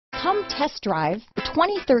Come test drive the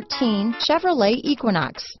 2013 Chevrolet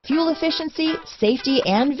Equinox. Fuel efficiency, safety,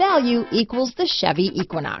 and value equals the Chevy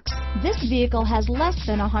Equinox. This vehicle has less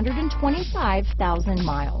than 125,000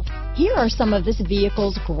 miles. Here are some of this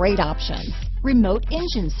vehicle's great options: remote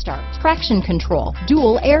engine start, traction control,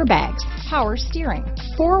 dual airbags, power steering,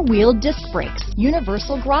 four-wheel disc brakes,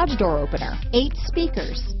 universal garage door opener, 8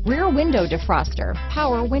 speakers, rear window defroster,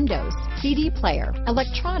 power windows, CD player,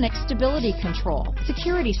 electronic stability control,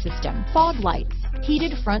 security system, fog lights,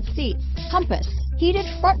 heated front seats, compass, heated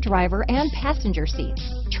front driver and passenger seats,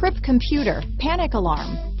 trip computer, panic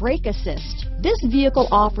alarm, brake assist. This vehicle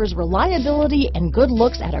offers reliability and good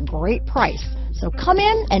looks at a great price. So come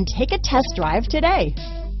in and take a test drive today.